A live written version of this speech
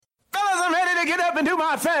get up and do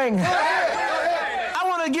my thing. I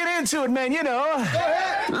want to get into it, man, you know.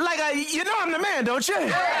 You know I'm the man, don't you?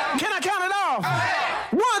 Can I count it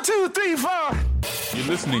off? 1, 2, 3, 4. You're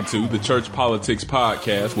listening to the Church Politics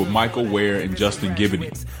Podcast with Michael Ware and Justin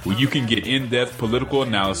Giboney, where you can get in-depth political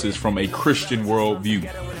analysis from a Christian worldview.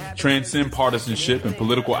 Transcend partisanship and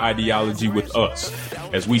political ideology with us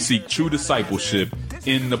as we seek true discipleship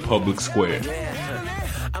in the public square.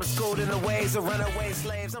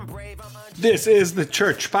 This is the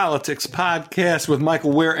Church Politics Podcast with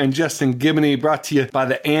Michael Ware and Justin Giboney, brought to you by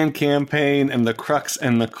the AND campaign and the Crux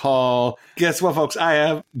and the Call. Guess what, folks? I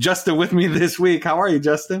have Justin with me this week. How are you,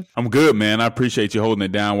 Justin? I'm good, man. I appreciate you holding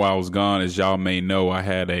it down while I was gone. As y'all may know, I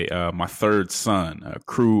had my third son,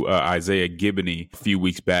 Isaiah Giboney, a few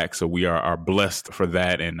weeks back. So we are blessed for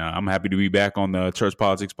that. And I'm happy to be back on the Church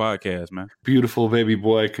Politics Podcast, man. Beautiful baby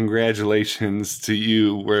boy. Congratulations to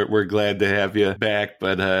you. We're glad to have you back,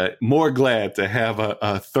 but more glad to have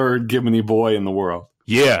a third Giboney boy in the world.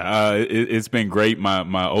 Yeah, it's been great.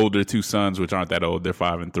 My older two sons, which aren't that old, they're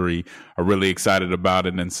 5 and 3, are really excited about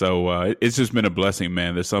it. And so it's just been a blessing,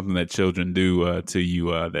 man. There's something that children do to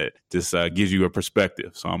you that just gives you a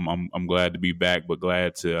perspective. So I'm glad to be back, but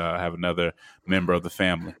glad to have another member of the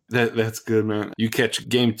family. That's good, man. You catch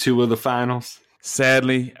game 2 of the finals?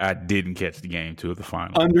 Sadly, I didn't catch the game 2 of the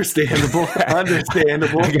final. Understandable.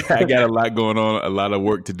 I got a lot going on, a lot of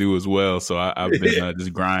work to do as well. So I've been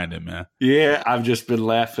just grinding, man. Yeah, I've just been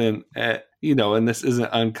laughing at, and this isn't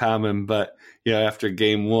uncommon, but after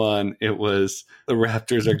game 1, it was the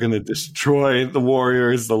Raptors are going to destroy the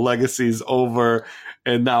Warriors. The legacy's over.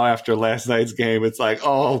 And now after last night's game, it's like,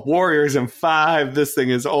 oh, Warriors in 5. This thing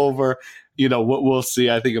is over. What we'll see.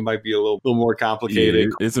 I think it might be a little more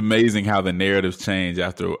complicated. Yeah, it's amazing how the narratives change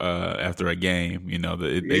after a game.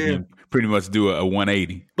 They can pretty much do a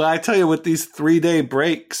 180. But I tell you, with these 3-day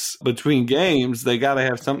breaks between games, they got to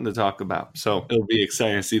have something to talk about. So it'll be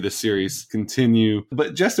exciting to see the series continue.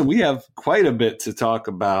 But Justin, we have quite a bit to talk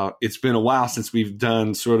about. It's been a while since we've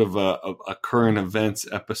done sort of a current events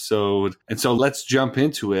episode. And so let's jump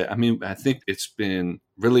into it. I mean, I think it's been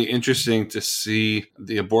really interesting to see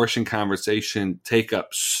the abortion conversation take up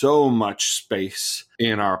so much space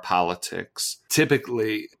in our politics.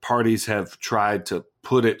 Typically, parties have tried to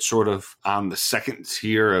put it sort of on the second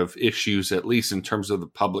tier of issues, at least in terms of the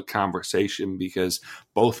public conversation, because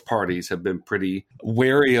both parties have been pretty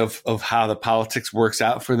wary of how the politics works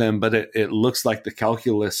out for them. But it looks like the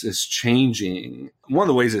calculus is changing. One of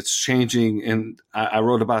the ways it's changing, and I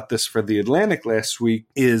wrote about this for The Atlantic last week,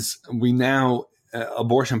 is we now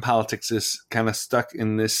abortion politics is kind of stuck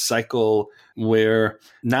in this cycle where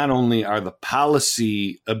not only are the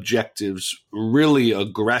policy objectives really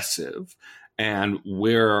aggressive and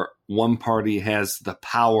where one party has the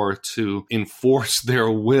power to enforce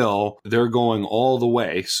their will, they're going all the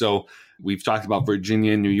way. So we've talked about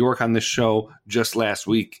Virginia and New York on this show. Just last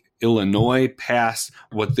week, Illinois passed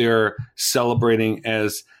what they're celebrating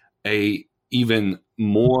as a even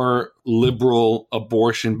more liberal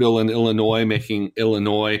abortion bill in Illinois, making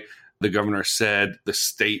Illinois, the governor said, the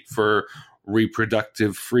state for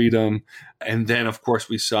reproductive freedom. And then, of course,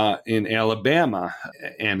 we saw in Alabama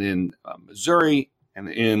and in Missouri and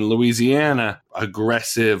in Louisiana,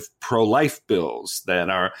 aggressive pro-life bills that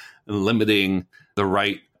are limiting the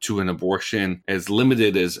right to an abortion as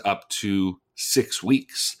limited as up to 6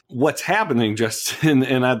 weeks. What's happening, Justin,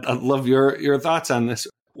 and I'd love your thoughts on this.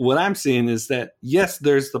 What I'm seeing is that, yes,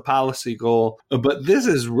 there's the policy goal, but this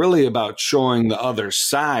is really about showing the other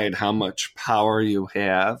side how much power you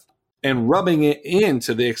have and rubbing it in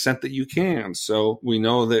to the extent that you can. So we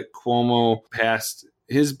know that Cuomo passed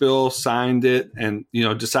his bill, signed it, and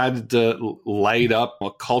decided to light up a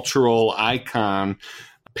cultural icon,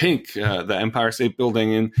 pink, the Empire State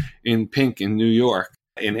Building in pink in New York.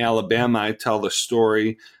 In Alabama, I tell the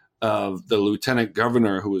story of the lieutenant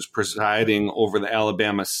governor who was presiding over the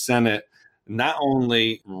Alabama Senate, not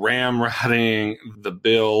only ramrodding the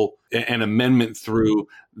bill, an amendment through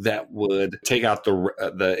that would take out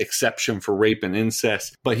the exception for rape and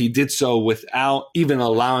incest, but he did so without even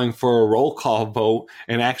allowing for a roll call vote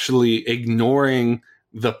and actually ignoring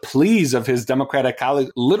the pleas of his Democratic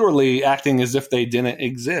colleagues, literally acting as if they didn't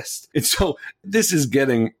exist. And so this is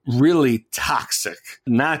getting really toxic,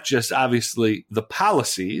 not just obviously the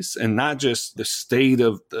policies and not just the state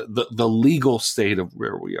of the legal state of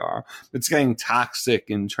where we are. It's getting toxic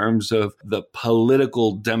in terms of the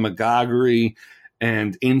political demagoguery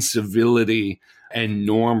and incivility and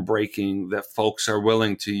norm breaking that folks are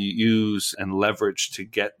willing to use and leverage to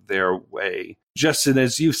get their way. Justin,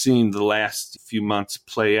 as you've seen the last few months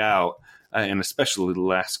play out, and especially the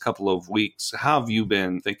last couple of weeks, how have you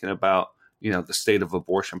been thinking about the state of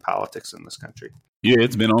abortion politics in this country. Yeah,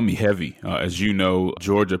 it's been on me heavy. As you know,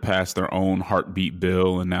 Georgia passed their own heartbeat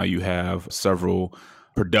bill, and now you have several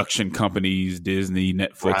production companies, Disney,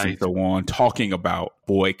 Netflix, and so on, talking about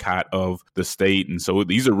boycott of the state. And so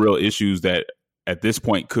these are real issues that at this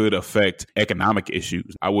point could affect economic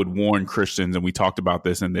issues. I would warn Christians, and we talked about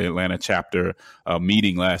this in the Atlanta chapter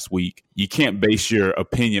meeting last week, you can't base your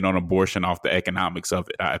opinion on abortion off the economics of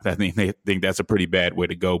it. I think that's a pretty bad way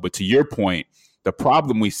to go. But to your point, the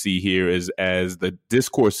problem we see here is as the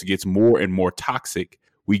discourse gets more and more toxic,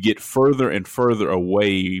 we get further and further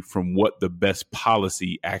away from what the best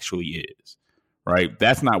policy actually is, right?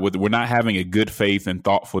 That's not what we're not having a good faith and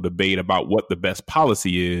thoughtful debate about what the best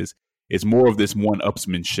policy is. It's more of this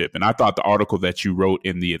one-upsmanship. And I thought the article that you wrote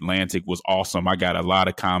in The Atlantic was awesome. I got a lot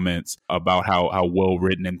of comments about how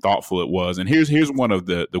well-written and thoughtful it was. And here's one of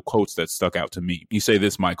the quotes that stuck out to me. You say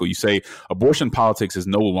this, Michael. You say, abortion politics is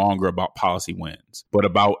no longer about policy wins, but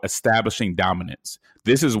about establishing dominance.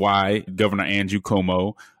 This is why Governor Andrew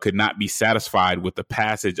Cuomo could not be satisfied with the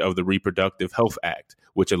passage of the Reproductive Health Act,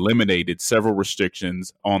 which eliminated several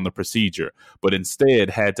restrictions on the procedure, but instead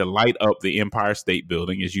had to light up the Empire State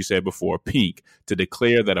Building, as you said before, pink, to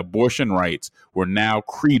declare that abortion rights were now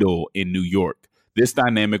creedal in New York. This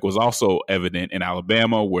dynamic was also evident in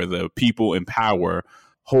Alabama, where the people in power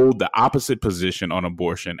hold the opposite position on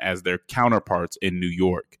abortion as their counterparts in New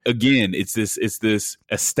York. Again, it's this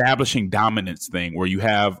establishing dominance thing where you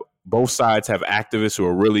have both sides have activists who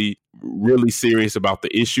are really, really serious about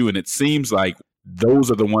the issue. And it seems like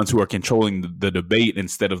those are the ones who are controlling the debate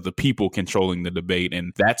instead of the people controlling the debate.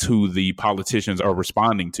 And that's who the politicians are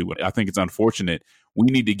responding to. I think it's unfortunate. We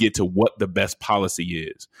need to get to what the best policy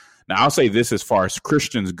is. Now, I'll say this as far as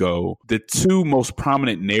Christians go, the two most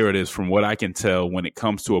prominent narratives from what I can tell when it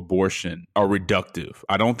comes to abortion are reductive.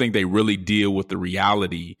 I don't think they really deal with the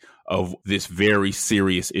reality of this very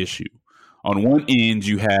serious issue. On one end,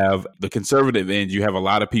 you have the conservative end, you have a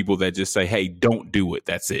lot of people that just say, hey, don't do it.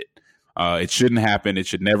 That's it. It shouldn't happen. It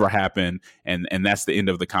should never happen. And that's the end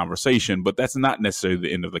of the conversation. But that's not necessarily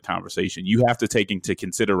the end of the conversation. You have to take into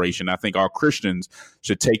consideration, I think all Christians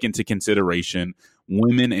should take into consideration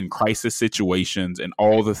women in crisis situations and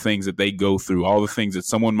all the things that they go through, all the things that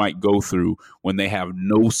someone might go through when they have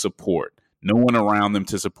no support, no one around them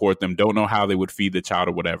to support them, don't know how they would feed the child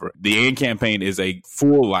or whatever. The AND campaign is a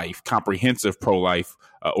full life, comprehensive pro-life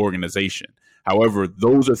organization. However,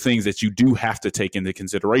 those are things that you do have to take into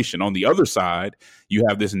consideration. On the other side, you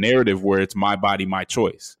have this narrative where it's my body, my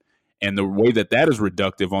choice. And the way that is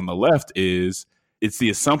reductive on the left is it's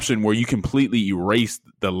the assumption where you completely erase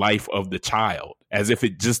the life of the child as if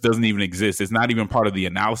it just doesn't even exist. It's not even part of the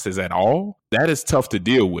analysis at all. That is tough to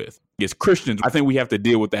deal with. As Christians, I think we have to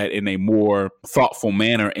deal with that in a more thoughtful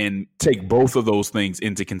manner and take both of those things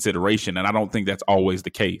into consideration. And I don't think that's always the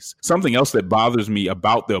case. Something else that bothers me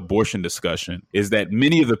about the abortion discussion is that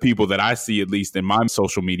many of the people that I see, at least in my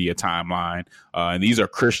social media timeline, and these are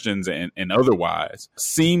Christians and otherwise,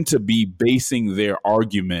 seem to be basing their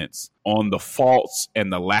arguments on the faults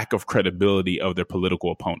and the lack of credibility of their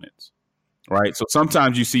political opponents. Right. So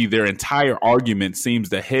sometimes you see their entire argument seems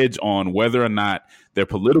to hedge on whether or not their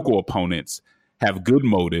political opponents have good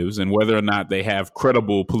motives and whether or not they have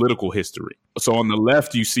credible political history. So on the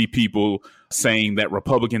left, you see people saying that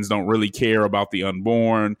Republicans don't really care about the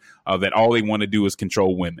unborn, that all they want to do is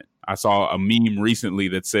control women. I saw a meme recently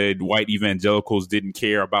that said white evangelicals didn't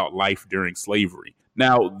care about life during slavery.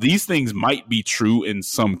 Now, these things might be true in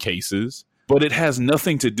some cases, but it has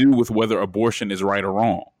nothing to do with whether abortion is right or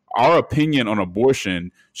wrong. Our opinion on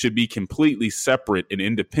abortion should be completely separate and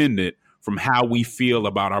independent from how we feel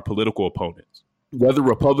about our political opponents. Whether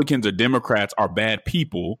Republicans or Democrats are bad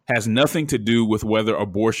people has nothing to do with whether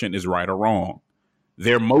abortion is right or wrong.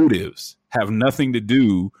 Their motives have nothing to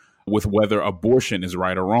do with whether abortion is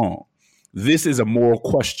right or wrong. This is a moral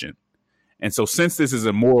question. And so since this is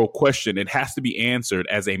a moral question, it has to be answered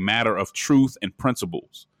as a matter of truth and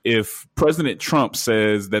principles. If President Trump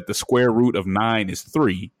says that the square root of 9 is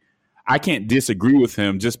 3, I can't disagree with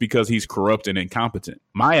him just because he's corrupt and incompetent.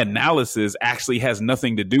 My analysis actually has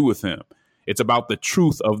nothing to do with him. It's about the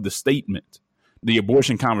truth of the statement. The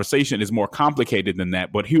abortion conversation is more complicated than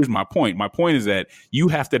that. But here's my point. My point is that you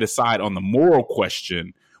have to decide on the moral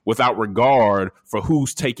question without regard for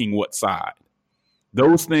who's taking what side.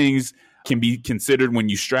 Those things can be considered when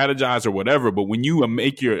you strategize or whatever. But when you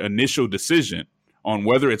make your initial decision on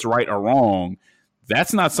whether it's right or wrong,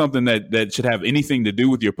 That's not something that should have anything to do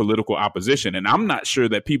with your political opposition. And I'm not sure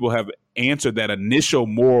that people have answered that initial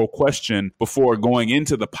moral question before going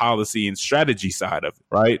into the policy and strategy side of it,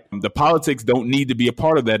 right? The politics don't need to be a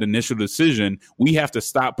part of that initial decision. We have to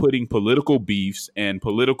stop putting political beefs and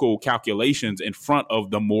political calculations in front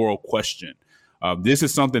of the moral question. This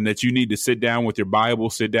is something that you need to sit down with your Bible,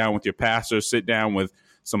 sit down with your pastor, sit down with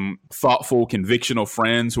some thoughtful, convictional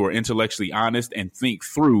friends who are intellectually honest and think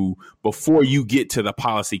through before you get to the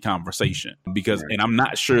policy conversation. Because, and I'm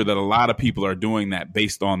not sure that a lot of people are doing that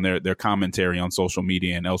based on their commentary on social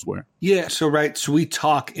media and elsewhere. Yeah. So we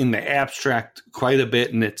talk in the abstract quite a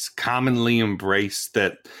bit, and it's commonly embraced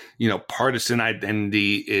that, partisan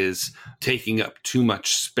identity is taking up too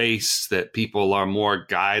much space, that people are more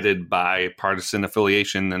guided by partisan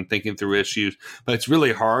affiliation than thinking through issues. But it's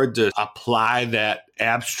really hard to apply that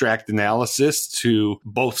abstract analysis to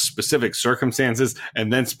both specific circumstances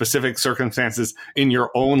and then specific circumstances in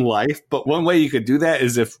your own life. But one way you could do that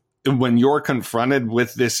is when you're confronted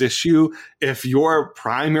with this issue, if your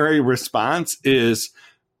primary response is,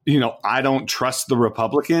 I don't trust the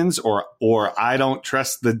Republicans or I don't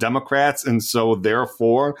trust the Democrats, and so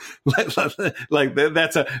therefore, like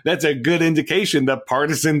that's a good indication that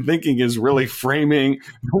partisan thinking is really framing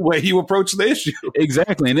the way you approach the issue.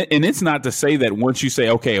 Exactly, and it's not to say that once you say,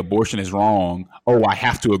 okay, abortion is wrong, I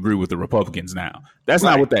have to agree with the Republicans now. That's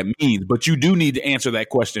not what that means. But you do need to answer that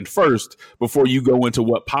question first before you go into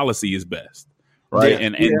what policy is best. Right. Yeah,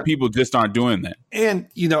 and people just aren't doing that. And,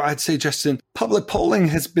 I'd say, Justin, public polling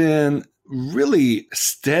has been really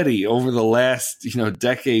steady over the last,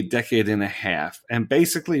 decade and a half. And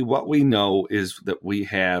basically what we know is that we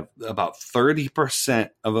have about 30%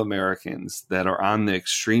 of Americans that are on the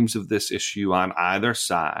extremes of this issue on either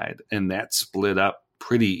side. And that's split up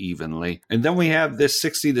pretty evenly. And then we have this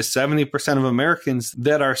 60 to 70% of Americans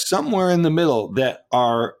that are somewhere in the middle, that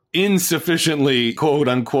are insufficiently, quote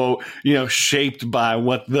unquote, shaped by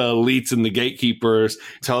what the elites and the gatekeepers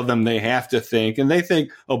tell them they have to think. And they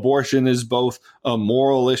think abortion is both a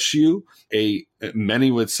moral issue.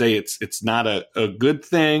 Many would say it's not a good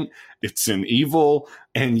thing. It's an evil,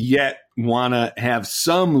 and yet want to have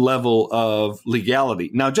some level of legality.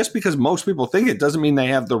 Now, just because most people think it doesn't mean they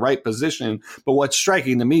have the right position. But what's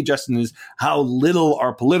striking to me, Justin, is how little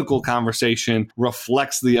our political conversation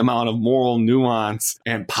reflects the amount of moral nuance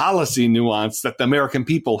and policy nuance that the American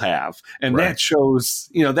people have. And that shows,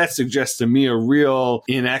 that suggests to me a real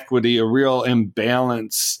inequity, a real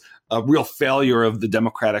imbalance, a real failure of the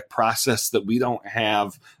democratic process, that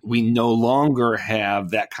we no longer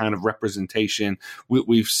have that kind of representation.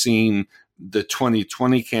 We've seen the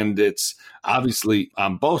 2020 candidates, obviously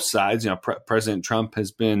on both sides. President Trump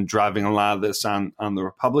has been driving a lot of this on the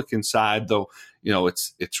Republican side, though,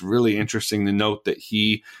 it's really interesting to note that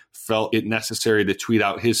he felt it necessary to tweet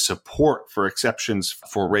out his support for exceptions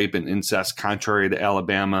for rape and incest, contrary to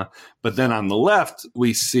Alabama. But then on the left,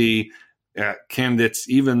 we see candidates,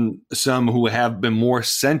 even some who have been more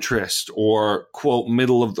centrist or, quote,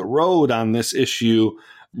 middle of the road on this issue,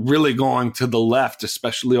 really going to the left,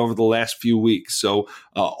 especially over the last few weeks. So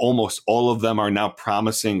almost all of them are now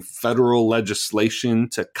promising federal legislation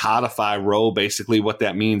to codify Roe. Basically, what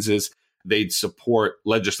that means is they'd support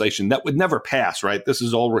legislation that would never pass, right? This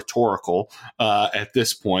is all rhetorical at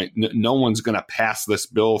this point. No one's going to pass this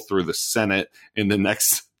bill through the Senate in the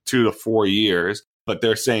next 2 to 4 years. But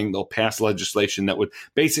they're saying they'll pass legislation that would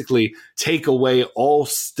basically take away all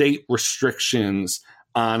state restrictions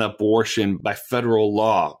on abortion by federal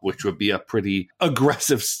law, which would be a pretty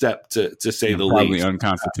aggressive step to say the least. Probably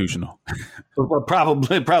unconstitutional.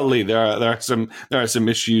 Probably there are some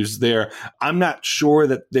issues there. I'm not sure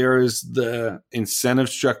that there is the incentive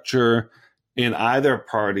structure in either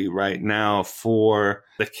party right now for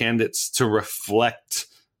the candidates to reflect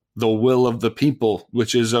the will of the people,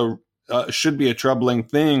 which is should be a troubling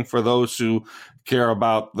thing for those who care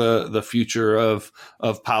about the future of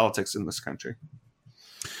politics in this country.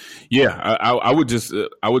 Yeah, I would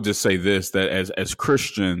just say this, that as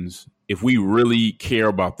Christians, if we really care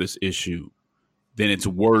about this issue, then it's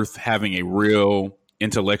worth having a real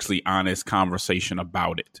intellectually honest conversation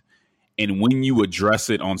about it. And when you address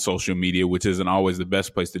it on social media, which isn't always the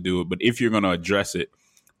best place to do it, but if you're going to address it,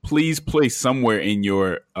 please place somewhere in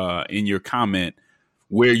your comment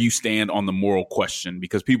where you stand on the moral question,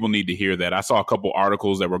 because people need to hear that. I saw a couple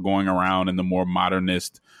articles that were going around in the more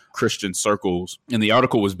modernist Christian circles, and the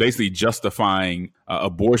article was basically justifying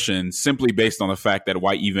abortion simply based on the fact that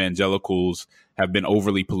white evangelicals have been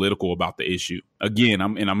overly political about the issue. Again,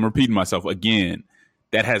 I'm repeating myself again,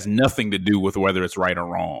 that has nothing to do with whether it's right or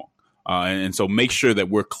wrong. And so make sure that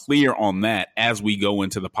we're clear on that as we go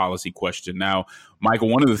into the policy question. Now, Michael,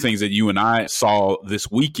 one of the things that you and I saw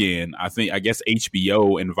this weekend, I guess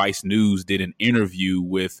HBO and Vice News did an interview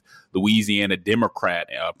with Louisiana Democrat,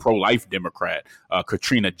 pro-life Democrat,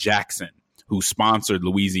 Katrina Jackson, who sponsored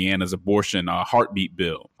Louisiana's abortion heartbeat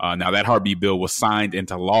bill. Now, that heartbeat bill was signed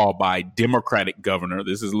into law by Democratic governor.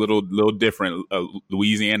 This is a little different.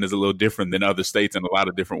 Louisiana is a little different than other states in a lot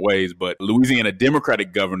of different ways. But Louisiana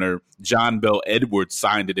Democratic governor John Bel Edwards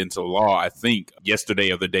signed it into law, I think,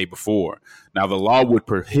 yesterday or the day before. Now, the law would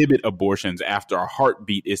prohibit abortions after a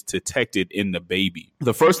heartbeat is detected in the baby.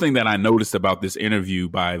 The first thing that I noticed about this interview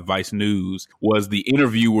by Vice News was the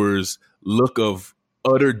interviewer's look of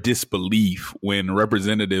utter disbelief when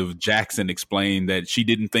Representative Jackson explained that she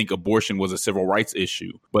didn't think abortion was a civil rights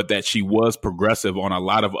issue, but that she was progressive on a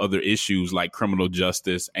lot of other issues like criminal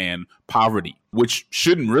justice and poverty, which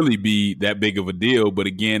shouldn't really be that big of a deal. But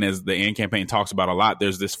again, as the AND campaign talks about a lot,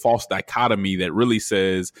 there's this false dichotomy that really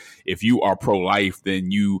says if you are pro-life, then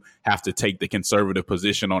you have to take the conservative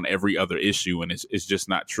position on every other issue. And it's just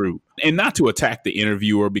not true. And not to attack the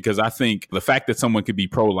interviewer, because I think the fact that someone could be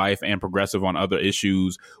pro-life and progressive on other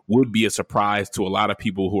issues would be a surprise to a lot of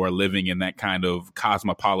people who are living in that kind of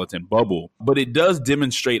cosmopolitan bubble. But it does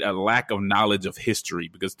demonstrate a lack of knowledge of history,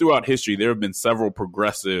 because throughout history, there have been several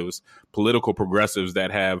political progressives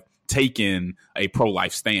that have taken a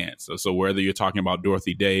pro-life stance. So whether you're talking about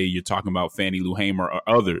Dorothy Day, you're talking about Fannie Lou Hamer or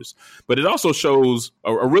others, but it also shows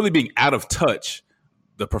a really being out of touch,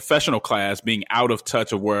 the professional class being out of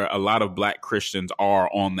touch of where a lot of Black Christians are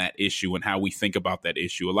on that issue and how we think about that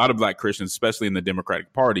issue. A lot of Black Christians, especially in the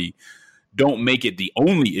Democratic Party, don't make it the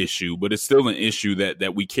only issue, but it's still an issue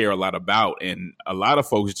that we care a lot about. And a lot of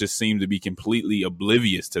folks just seem to be completely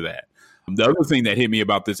oblivious to that. The other thing that hit me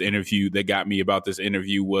about this interview, that got me about this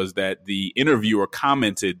interview, was that the interviewer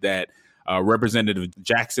commented that Representative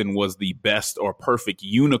Jackson was the best or perfect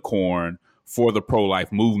unicorn for the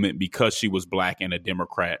pro-life movement because she was Black and a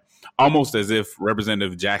Democrat, almost as if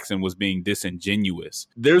Representative Jackson was being disingenuous.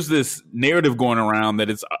 There's this narrative going around that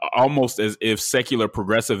it's almost as if secular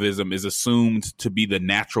progressivism is assumed to be the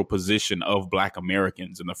natural position of Black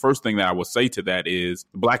Americans. And the first thing that I would say to that is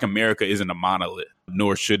Black America isn't a monolith,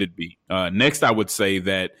 nor should it be. Next, I would say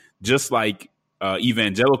that just like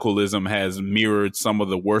evangelicalism has mirrored some of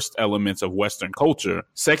the worst elements of Western culture,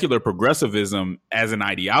 secular progressivism as an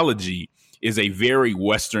ideology is a very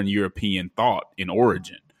Western European thought in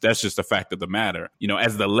origin. That's just a fact of the matter. You know,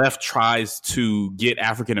 as the left tries to get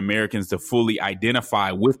African Americans to fully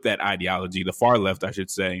identify with that ideology, the far left, I should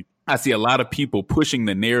say, I see a lot of people pushing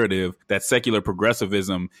the narrative that secular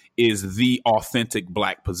progressivism is the authentic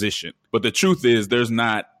Black position. But the truth is there's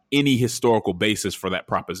not any historical basis for that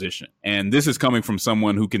proposition. And this is coming from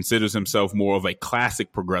someone who considers himself more of a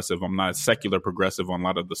classic progressive. I'm not a secular progressive on a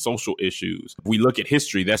lot of the social issues. If we look at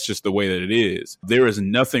history, that's just the way that it is. There is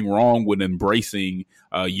nothing wrong with embracing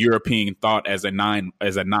European thought as a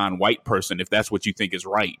non-white person if that's what you think is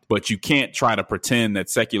right. But you can't try to pretend that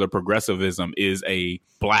secular progressivism is a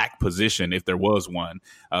Black position if there was one.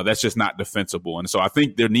 That's just not defensible. And so I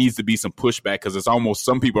think there needs to be some pushback, because it's almost,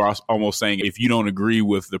 some people are almost saying if you don't agree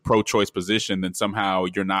with the pro-choice position, then somehow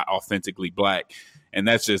you're not authentically Black. And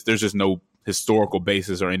that's just, there's just no historical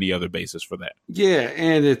basis or any other basis for that. Yeah,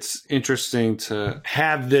 and it's interesting to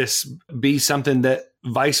have this be something that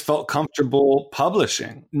Vice felt comfortable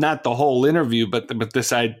publishing. Not the whole interview, but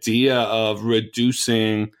this idea of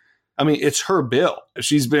reducing. I mean, it's her bill.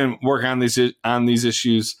 She's been working on these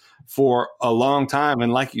issues for a long time,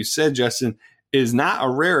 and like you said, Justin, is not a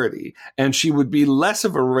rarity. And she would be less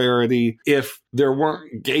of a rarity if there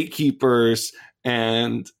weren't gatekeepers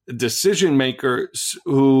and decision makers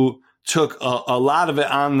who took a lot of it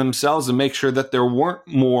on themselves and make sure that there weren't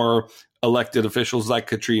more elected officials like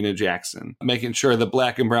Katrina Jackson, making sure that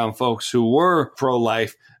Black and brown folks who were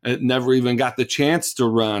pro-life never even got the chance to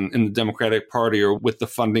run in the Democratic Party or with the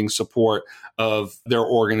funding support of their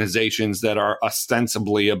organizations that are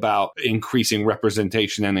ostensibly about increasing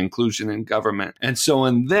representation and inclusion in government. And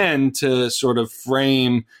then to sort of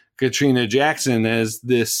frame Katrina Jackson as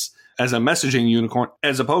a messaging unicorn,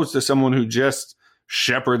 as opposed to someone who just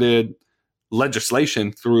shepherded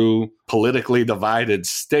legislation through politically divided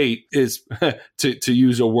state, is, to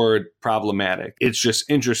use a word, problematic. It's just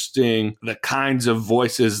interesting the kinds of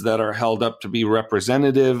voices that are held up to be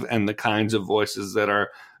representative and the kinds of voices that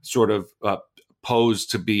are sort of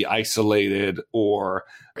posed to be isolated or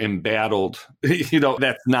embattled.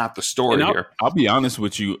 That's not the story here. I'll be honest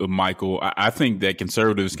with you, Michael. I think that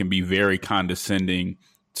conservatives can be very condescending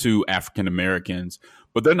to African Americans,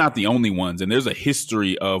 but they're not the only ones. And there's a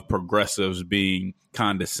history of progressives being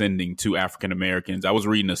condescending to African Americans. I was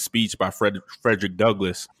reading a speech by Frederick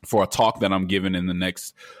Douglass for a talk that I'm giving in the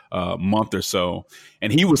next month or so.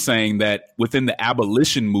 And he was saying that within the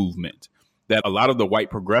abolition movement, that a lot of the white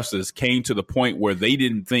progressives came to the point where they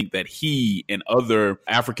didn't think that he and other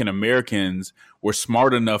African Americans were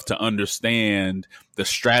smart enough to understand the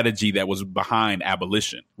strategy that was behind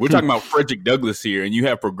abolition. We're talking about Frederick Douglass here, and you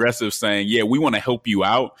have progressives saying, yeah, we want to help you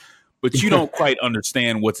out, but you don't quite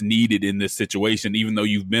understand what's needed in this situation, even though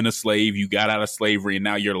you've been a slave, you got out of slavery, and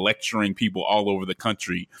now you're lecturing people all over the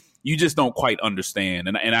country. You just don't quite understand.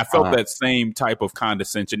 And I felt that same type of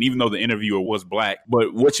condescension, even though the interviewer was black.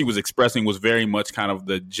 But what she was expressing was very much kind of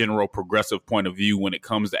the general progressive point of view when it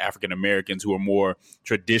comes to African Americans who are more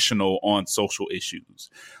traditional on social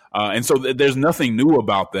issues. And so there's nothing new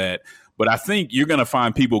about that. But I think you're going to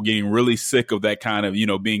find people getting really sick of that kind of,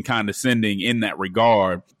 being condescending in that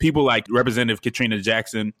regard. People like Representative Katrina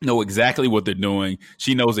Jackson know exactly what they're doing.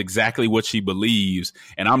 She knows exactly what she believes.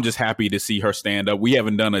 And I'm just happy to see her stand up. We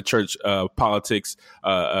haven't done a church politics,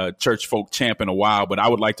 church folk champ in a while, but I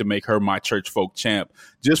would like to make her my church folk champ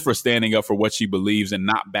just for standing up for what she believes and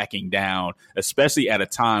not backing down, especially at a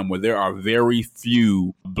time where there are very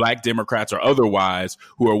few black Democrats or otherwise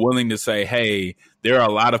who are willing to say, hey, there are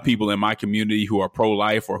a lot of people in my community who are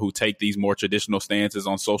pro-life or who take these more traditional stances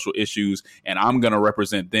on social issues, and I'm going to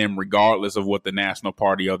represent them regardless of what the national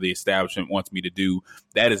party or the establishment wants me to do.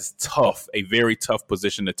 That is tough, a very tough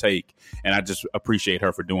position to take, and I just appreciate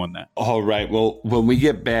her for doing that. All right. Well, when we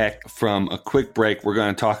get back from a quick break, we're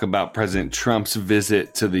going to talk about President Trump's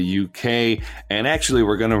visit to the UK, and actually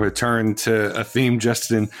we're going to return to a theme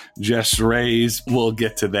Justin just raised. We'll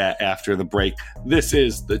get to that after the break. This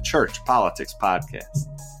is the Church Politics Podcast.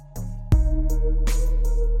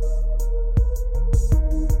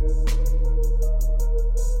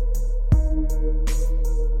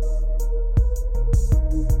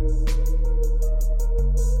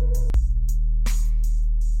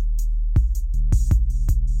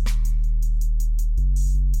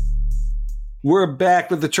 We're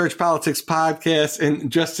back with the Church Politics Podcast.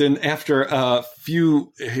 And Justin, after a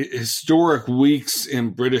few historic weeks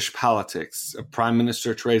in British politics, Prime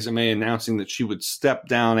Minister Theresa May announcing that she would step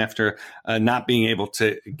down after not being able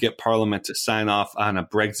to get Parliament to sign off on a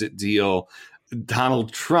Brexit deal,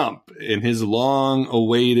 Donald Trump, in his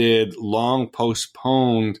long-awaited,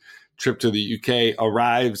 long-postponed trip to the UK,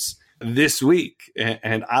 arrives this week.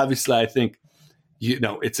 And obviously, I think,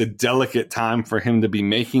 it's a delicate time for him to be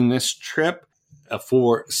making this trip.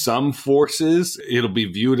 For some forces, it'll be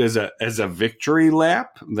viewed as a victory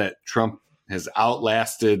lap that Trump has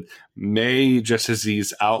outlasted May, just as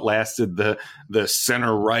he's outlasted the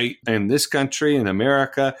center right in this country, in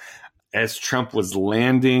America. As Trump was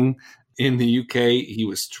landing in the UK, he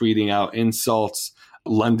was tweeting out insults.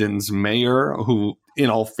 London's mayor, who, in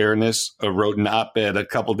all fairness, wrote an op-ed a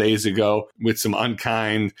couple days ago with some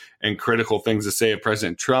unkind and critical things to say of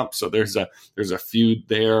President Trump. So there's a feud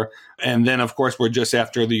there. And then, of course, we're just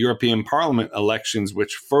after the European Parliament elections,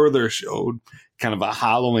 which further showed kind of a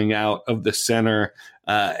hollowing out of the center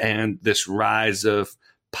and this rise of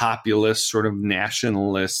populist, sort of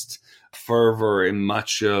nationalist fervor in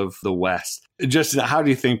much of the West. Just how do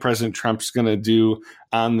you think President Trump's going to do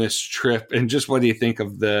on this trip? And just what do you think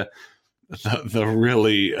of the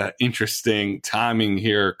really interesting timing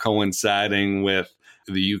here, coinciding with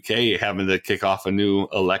the UK having to kick off a new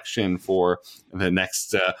election for the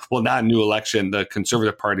next, not a new election. The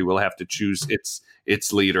Conservative Party will have to choose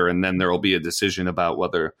its leader, and then there will be a decision about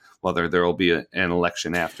whether there will be an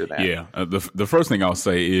election after that. Yeah. The first thing I'll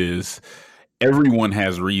say is everyone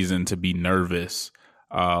has reason to be nervous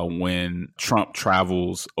when Trump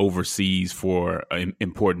travels overseas for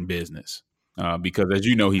important business. Because, as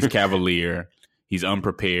you know, he's cavalier, he's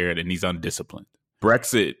unprepared, and he's undisciplined.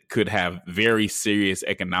 Brexit could have very serious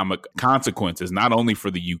economic consequences, not only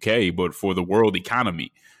for the UK, but for the world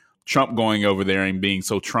economy. Trump going over there and being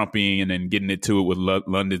so Trumpian and getting into it with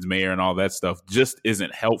London's mayor and all that stuff just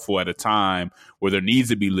isn't helpful at a time where there needs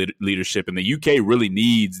to be leadership. And the UK really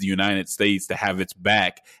needs the United States to have its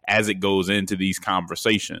back as it goes into these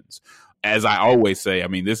conversations. As I always say, I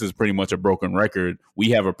mean, this is pretty much a broken record.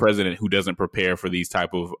 We have a president who doesn't prepare for these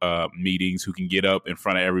type of meetings, who can get up in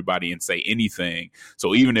front of everybody and say anything.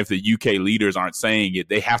 So even if the UK leaders aren't saying it,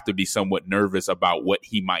 they have to be somewhat nervous about what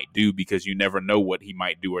he might do, because you never know what he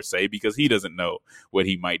might do or say, because he doesn't know what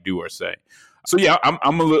he might do or say. So, yeah,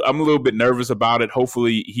 I'm a little bit nervous about it.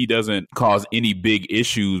 Hopefully he doesn't cause any big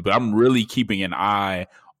issues, but I'm really keeping an eye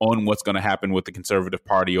on what's going to happen with the Conservative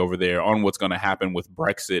Party over there, on what's going to happen with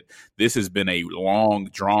Brexit. This has been a long,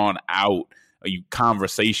 drawn out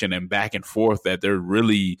conversation and back and forth that there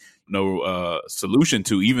really no solution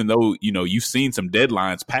to, even though, you've seen some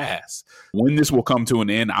deadlines pass. When this will come to an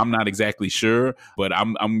end, I'm not exactly sure, but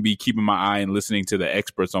I'm going to be keeping my eye and listening to the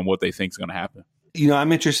experts on what they think is going to happen.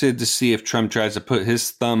 I'm interested to see if Trump tries to put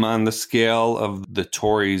his thumb on the scale of the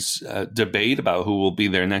Tories' debate about who will be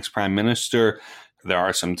their next prime minister. There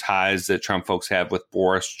are some ties that Trump folks have with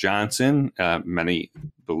Boris Johnson. Many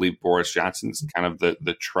believe Boris Johnson is kind of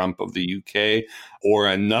the Trump of the UK. Or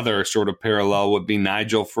another sort of parallel would be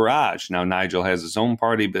Nigel Farage. Now, Nigel has his own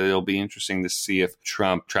party, but it'll be interesting to see if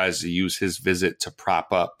Trump tries to use his visit to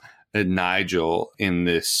prop up Nigel in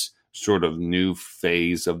this sort of new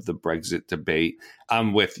phase of the Brexit debate.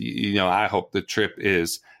 I'm with you. I hope the trip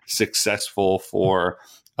is successful for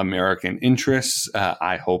American interests.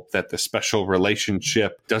 I hope that the special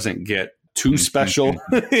relationship doesn't get too special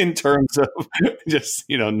in terms of just,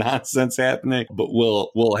 nonsense happening. But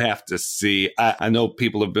we'll have to see. I know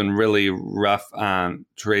people have been really rough on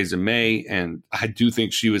Theresa May, and I do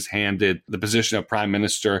think she was handed the position of prime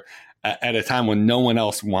minister at a time when no one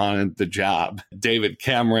else wanted the job. David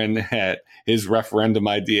Cameron had his referendum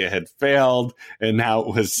idea had failed, and now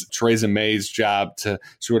it was Theresa May's job to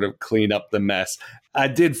sort of clean up the mess. I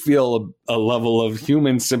did feel a level of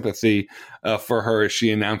human sympathy for her as she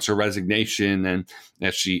announced her resignation and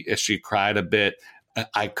as she cried a bit.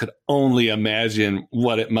 I could only imagine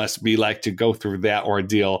what it must be like to go through that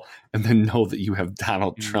ordeal and then know that you have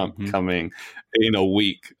Donald Trump coming in a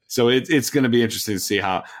week. So it's going to be interesting to see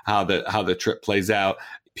how the trip plays out.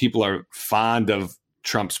 People are fond of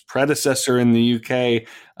Trump's predecessor in the UK,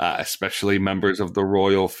 especially members of the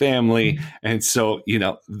royal family. And so,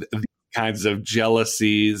 the kinds of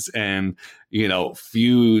jealousies and,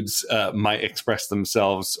 feuds might express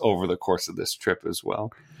themselves over the course of this trip as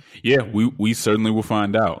well. Yeah, we certainly will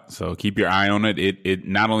find out. So keep your eye on it. It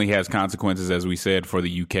not only has consequences, as we said, for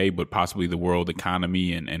the UK, but possibly the world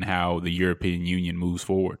economy and how the European Union moves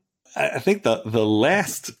forward. I think the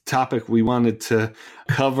last topic we wanted to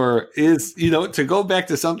cover is, to go back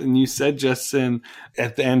to something you said, Justin,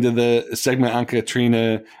 at the end of the segment on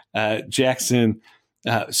Katrina Jackson.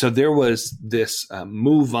 So there was this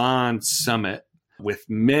Move On summit with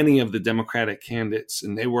many of the Democratic candidates,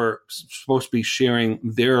 and they were supposed to be sharing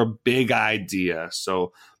their big idea.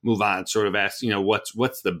 So Move On sort of asked,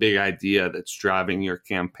 what's the big idea that's driving your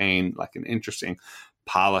campaign, like an interesting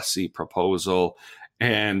policy proposal.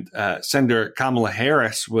 And Senator Kamala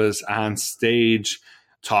Harris was on stage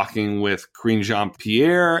talking with Karine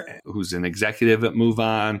Jean-Pierre, who's an executive at Move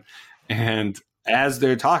On. And as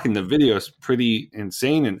they're talking, the video is pretty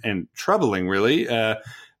insane and troubling, really.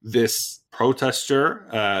 This protester,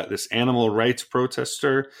 this animal rights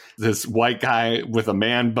protester, this white guy with a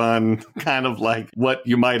man bun, kind of like what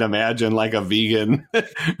you might imagine like a vegan,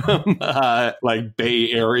 like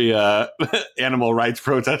Bay Area animal rights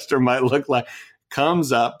protester might look like,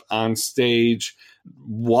 comes up on stage,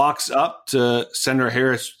 walks up to Senator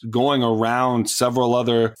Harris, going around several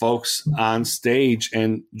other folks on stage,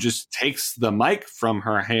 and just takes the mic from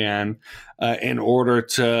her hand in order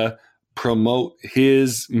to promote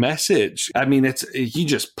his message. I mean, he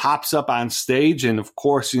just pops up on stage. And of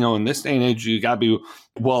course, in this day and age, you got to be,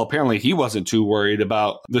 well, apparently he wasn't too worried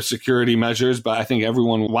about the security measures, but I think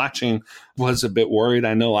everyone watching was a bit worried.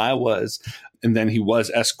 I know I was. And then he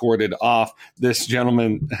was escorted off. This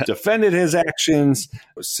gentleman defended his actions,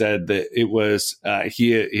 said that it was,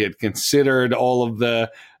 he had considered all of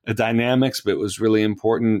the dynamics, but it was really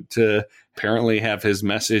important to apparently have his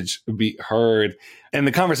message be heard. And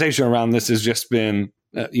the conversation around this has just been,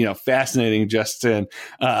 fascinating, Justin.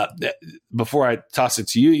 Before I toss it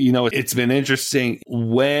to you, it's been interesting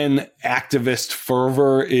when activist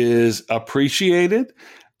fervor is appreciated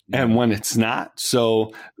and when it's not.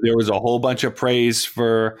 So there was a whole bunch of praise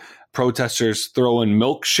for protesters throwing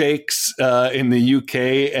milkshakes in the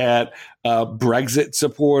UK at Brexit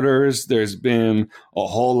supporters. There's been a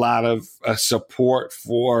whole lot of support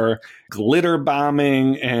for glitter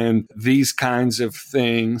bombing and these kinds of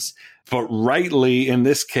things. But rightly, in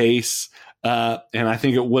this case, and I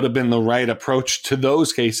think it would have been the right approach to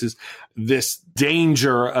those cases, this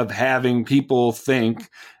danger of having people think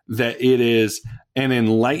that it is an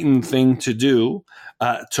enlightened thing to do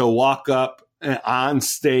to walk up on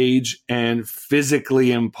stage and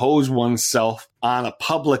physically impose oneself on a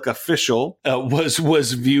public official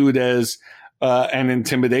was viewed as an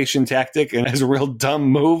intimidation tactic and as a real dumb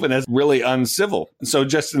move and as really uncivil. So,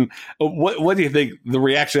 Justin, what do you think the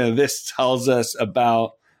reaction of this tells us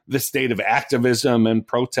about the state of activism and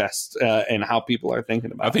protest and how people are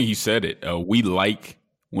thinking about it? I think you said it. We like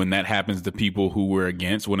when that happens to people who we're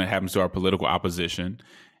against, when it happens to our political opposition.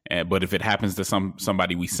 But if it happens to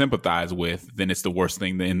somebody we sympathize with, then it's the worst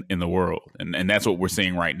thing in the world. And that's what we're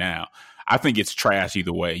seeing right now. I think it's trash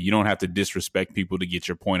either way. You don't have to disrespect people to get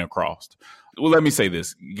your point across. Well, let me say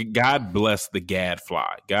this. God bless the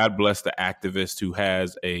gadfly. God bless the activist who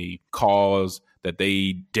has a cause that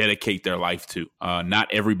they dedicate their life to. Not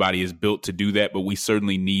everybody is built to do that, but we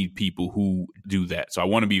certainly need people who do that. So I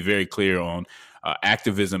want to be very clear on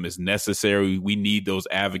activism is necessary. We need those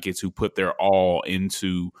advocates who put their all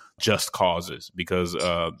into just causes, because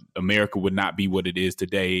America would not be what it is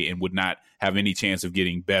today and would not have any chance of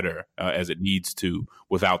getting better as it needs to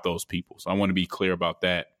without those people. So I want to be clear about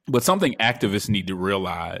that. But something activists need to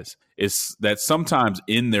realize is that sometimes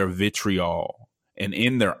in their vitriol and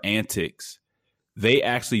in their antics, they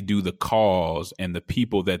actually do the cause and the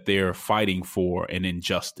people that they're fighting for an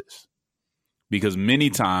injustice. Because many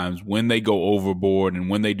times when they go overboard and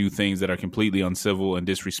when they do things that are completely uncivil and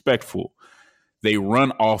disrespectful, they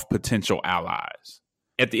run off potential allies.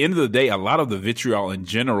 At the end of the day, a lot of the vitriol in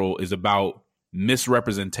general is about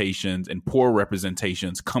misrepresentations and poor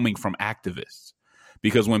representations coming from activists.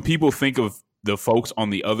 Because when people think of the folks on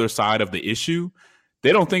the other side of the issue,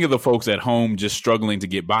 they don't think of the folks at home just struggling to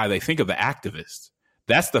get by. They think of the activists.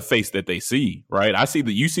 That's the face that they see, right?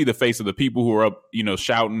 You see the face of the people who are up,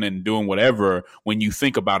 shouting and doing whatever when you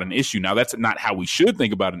think about an issue. Now, that's not how we should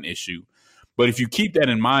think about an issue. But if you keep that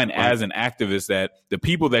in mind as an activist, that the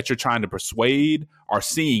people that you're trying to persuade are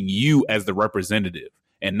seeing you as the representative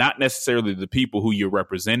and not necessarily the people who you're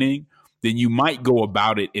representing, then you might go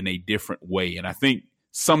about it in a different way. And I think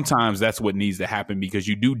sometimes that's what needs to happen, because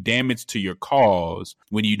you do damage to your cause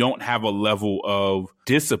when you don't have a level of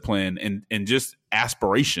discipline and just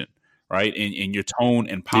aspiration, right? In your tone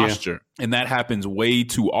and posture. Yeah. And that happens way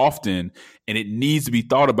too often. And it needs to be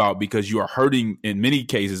thought about, because you are hurting, in many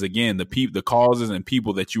cases, again, the causes and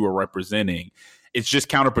people that you are representing. It's just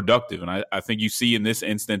counterproductive. And I think you see in this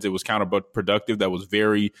instance, it was counterproductive. That was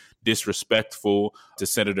very disrespectful to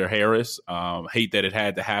Senator Harris. Hate that it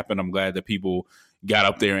had to happen. I'm glad that people got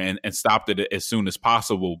up there and stopped it as soon as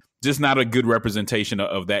possible. Just not a good representation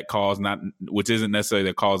of that cause, which isn't necessarily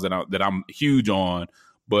the cause that I'm huge on.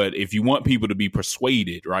 But if you want people to be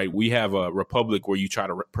persuaded, right, we have a republic where you try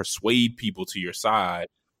to persuade people to your side.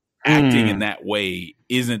 Acting in that way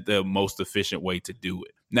isn't the most efficient way to do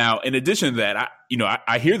it. Now, in addition to that,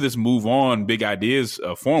 I hear this Move On Big Ideas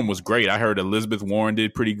forum was great. I heard Elizabeth Warren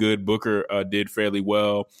did pretty good. Booker did fairly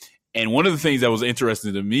well. And one of the things that was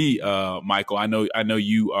interesting to me, Michael, I know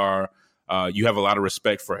you you have a lot of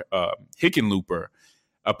respect for Hickenlooper.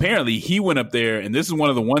 Apparently, he went up there, and this is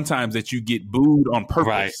one of the one times that you get booed on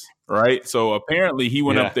purpose, right? So apparently, he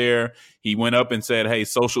went up there. He went up and said, "Hey,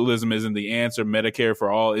 socialism isn't the answer. Medicare for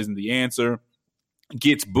all isn't the answer."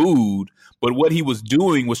 Gets booed, but what he was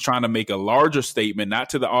doing was trying to make a larger statement, not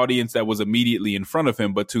to the audience that was immediately in front of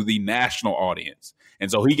him, but to the national audience. And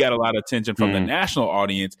so he got a lot of attention from the national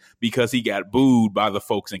audience because he got booed by the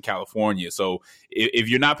folks in California. So if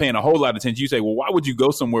you're not paying a whole lot of attention, you say, well, why would you go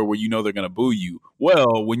somewhere where you know they're going to boo you?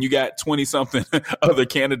 Well, when you got 20-something other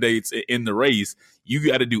candidates in the race, you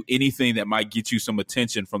got to do anything that might get you some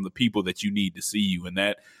attention from the people that you need to see you. And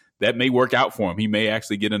that may work out for him. He may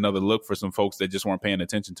actually get another look for some folks that just weren't paying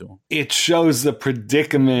attention to him. It shows the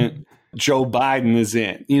predicament Joe Biden is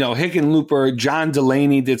in. Hickenlooper, John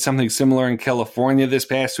Delaney did something similar in California this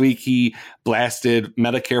past week. He blasted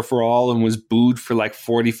Medicare for all and was booed for like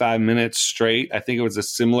 45 minutes straight. I think it was a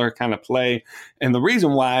similar kind of play. And the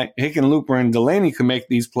reason why Hickenlooper and Delaney can make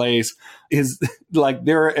these plays is like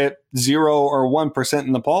they're at 0 or 1%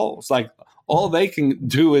 in the polls. Like, all they can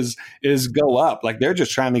do is go up. Like, they're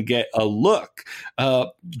just trying to get a look.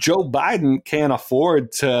 Joe Biden can't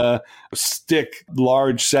afford to stick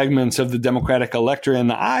large segments of the Democratic electorate in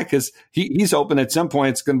the eye, because he's hoping at some point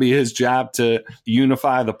it's going to be his job to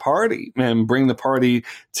unify the party and bring the party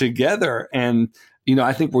together. And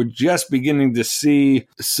I think we're just beginning to see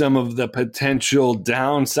some of the potential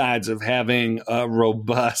downsides of having a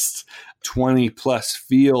robust 20-plus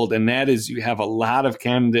field, and that is you have a lot of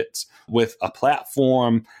candidates with a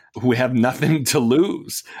platform who have nothing to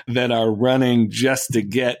lose that are running just to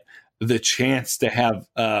get the chance to have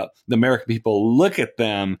the American people look at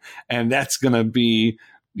them. And that's going to be,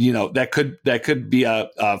 that could be a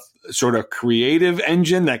sort of creative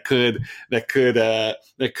engine that could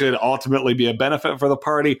ultimately be a benefit for the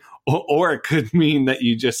party, or it could mean that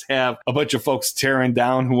you just have a bunch of folks tearing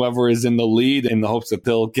down whoever is in the lead in the hopes that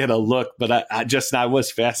they'll get a look. But I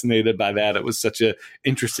was fascinated by that. It was such an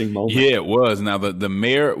interesting moment. Yeah, it was. Now, the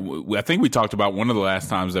mayor, I think we talked about one of the last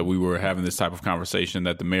times that we were having this type of conversation,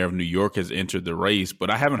 that the mayor of New York has entered the race,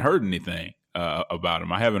 but I haven't heard anything. about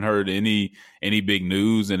him. I haven't heard any big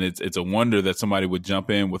news, and it's a wonder that somebody would jump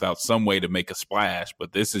in without some way to make a splash.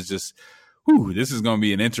 But this is just, this is going to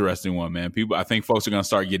be an interesting one, man. I think folks are going to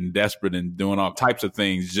start getting desperate and doing all types of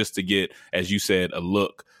things just to get, as you said, a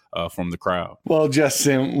look from the crowd. Well,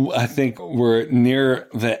 Justin, I think we're near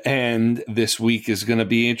the end. This week is going to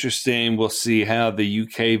be interesting. We'll see how the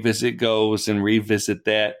UK visit goes and revisit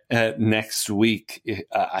that next week.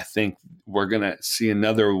 I think we're going to see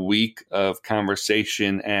another week of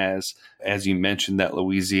conversation as you mentioned, that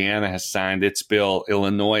Louisiana has signed its bill.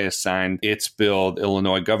 Illinois has signed its bill. The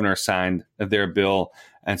Illinois governor signed their bill.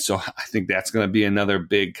 And so I think that's going to be another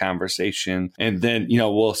big conversation. And then,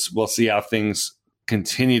 we'll see how things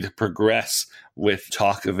continue to progress with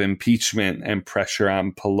talk of impeachment and pressure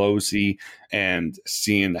on Pelosi, and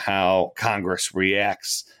seeing how Congress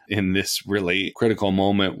reacts in this really critical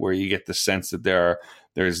moment where you get the sense that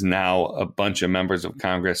there's now a bunch of members of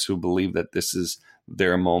Congress who believe that this is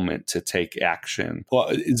their moment to take action. Well,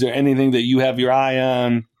 is there anything that you have your eye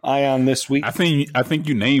on this week? I think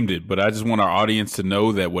you named it, but I just want our audience to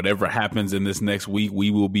know that whatever happens in this next week, we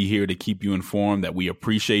will be here to keep you informed, that we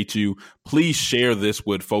appreciate you. Please share this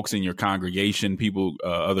with folks in your congregation, people,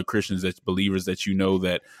 other Christians, believers that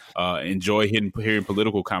that enjoy hearing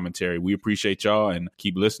political commentary. We appreciate y'all, and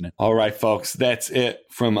keep listening. All right, folks, that's it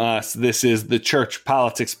from us. This is the Church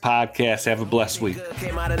Politics Podcast. Have a blessed week.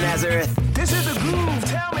 Came out of Nazareth. This is the groove.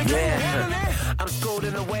 Tell me, can you handle it? I'm schooled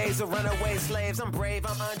in the ways of runaway slaves. I'm brave,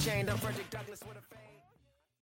 I'm unchained, I'm Frederick Douglass with a fame.